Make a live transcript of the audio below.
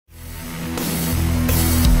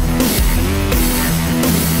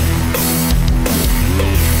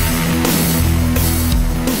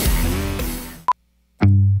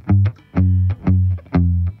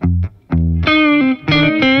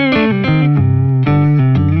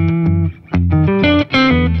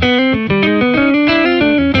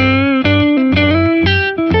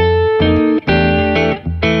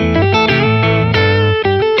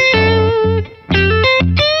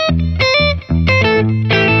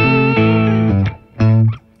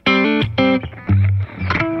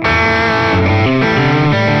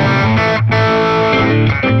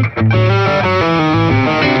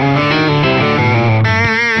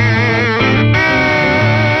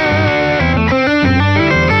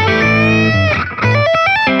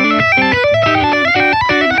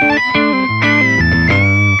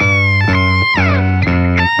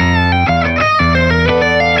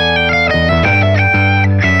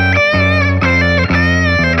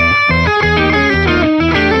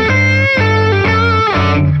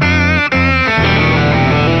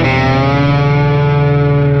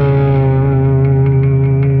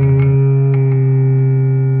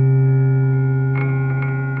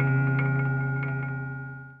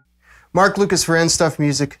Mark Lucas for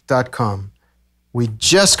nstuffmusic.com. We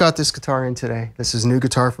just got this guitar in today. This is a new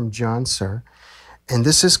guitar from John Suhr, and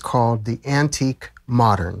this is called the Antique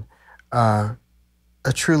Modern. A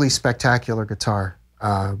truly spectacular guitar,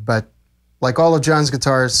 but like all of John's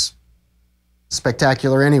guitars,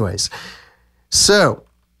 spectacular anyways. So,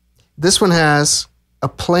 this one has a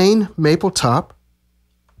plain maple top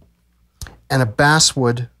and a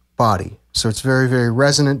basswood body. So it's very, very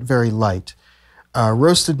resonant, very light.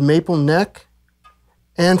 Roasted maple neck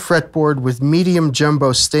and fretboard with medium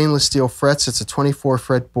jumbo stainless steel frets. It's a 24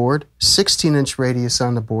 fret board, 16-inch radius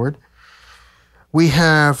on the board. We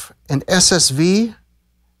have an SSV,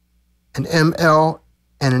 an ML,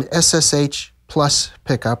 and an SSH plus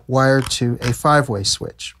pickup wired to a 5-way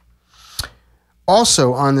switch.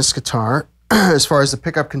 Also on this guitar, as far as the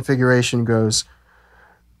pickup configuration goes,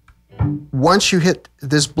 once you hit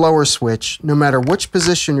this blower switch, no matter which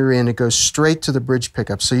position you're in, it goes straight to the bridge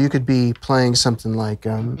pickup. So you could be playing something like,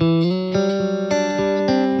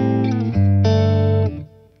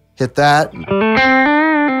 hit that,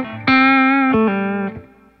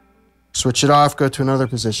 switch it off, go to another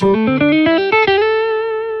position.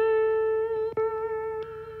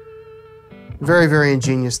 Very, very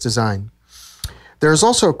ingenious design. There's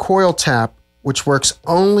also a coil tap which works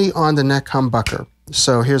only on the neck humbucker.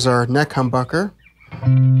 So here's our neck humbucker.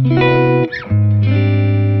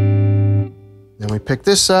 Then we pick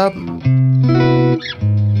this up.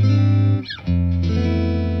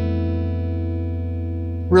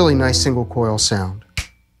 Really nice single coil sound.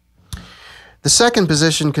 The second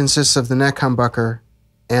position consists of the neck humbucker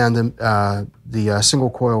and the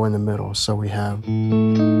single coil in the middle. So we have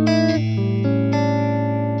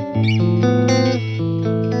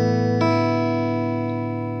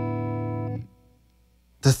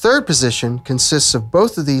the third position consists of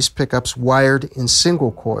both of these pickups wired in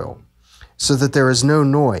single coil so that there is no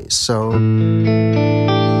noise. So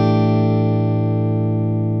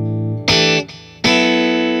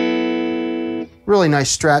really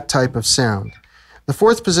nice Strat type of sound. The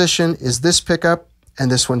fourth position is this pickup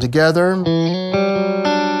and this one together.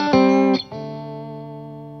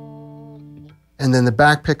 And then the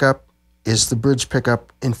back pickup is the bridge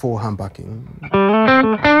pickup in full humbucking.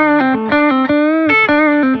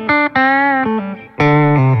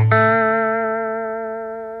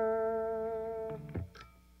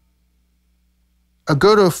 A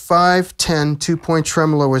Goto 510 2-point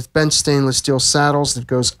tremolo with bent stainless steel saddles that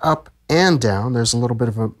goes up and down. There's a little bit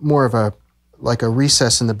of more of a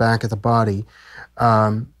recess in the back of the body.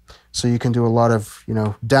 So you can do a lot of,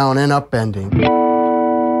 down and up bending.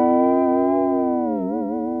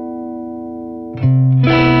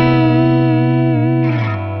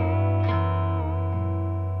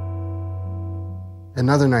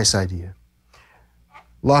 Another nice idea.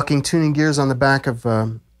 Locking tuning gears on the back of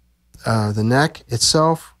the neck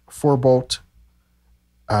itself, 4-bolt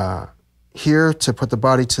here to put the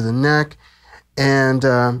body to the neck, and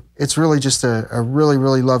it's really just a really,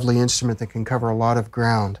 really lovely instrument that can cover a lot of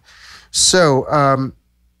ground. So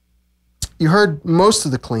you heard most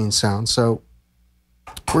of the clean sounds, so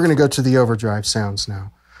we're going to go to the overdrive sounds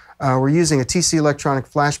now. We're using a TC Electronic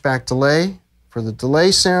flashback delay for the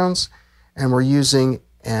delay sounds, and we're using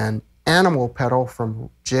an animal pedal from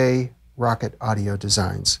J Rocket Audio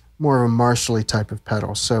Designs. More of a Marshall-y type of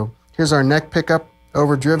pedal. So here's our neck pickup,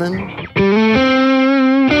 overdriven.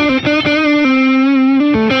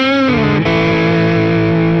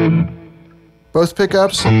 Both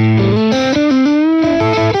pickups.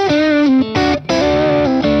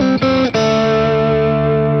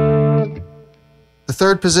 The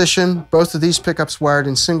third position, both of these pickups wired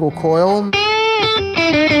in single coil.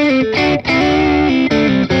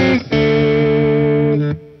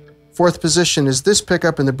 Fourth position is this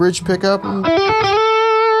pickup and the bridge pickup.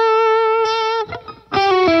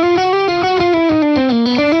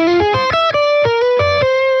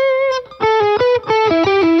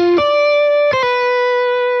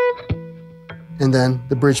 And then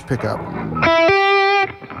the bridge pickup.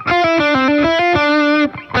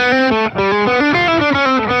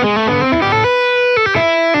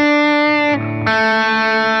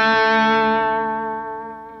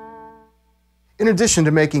 In addition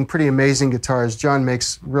to making pretty amazing guitars, John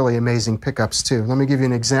makes really amazing pickups too. Let me give you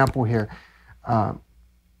an example here.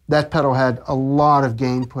 That pedal had a lot of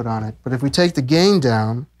gain put on it, but if we take the gain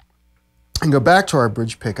down and go back to our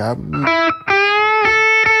bridge pickup,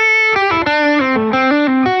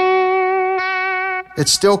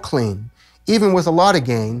 it's still clean. Even with a lot of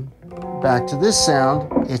gain, back to this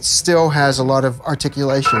sound, it still has a lot of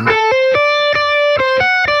articulation.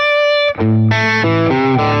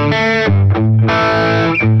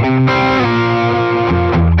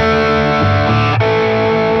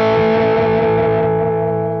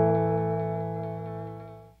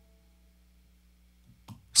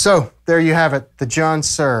 So there you have it, the John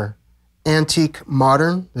Suhr Antique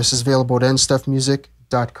Modern. This is available at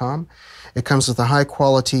nstuffmusic.com. It comes with a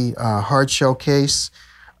high-quality hard shell case.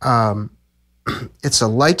 It's a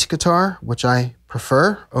light guitar, which I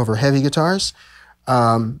prefer over heavy guitars.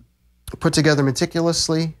 Put together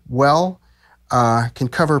meticulously, well, can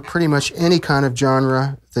cover pretty much any kind of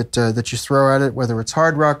genre that you throw at it, whether it's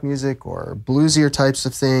hard rock music or bluesier types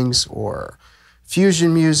of things or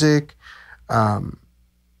fusion music.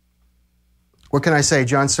 What can I say?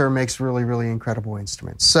 John Suhr makes really, really incredible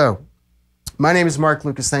instruments. So, my name is Mark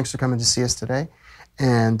Lucas. Thanks for coming to see us today,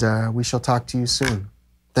 and we shall talk to you soon.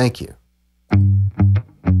 Thank you.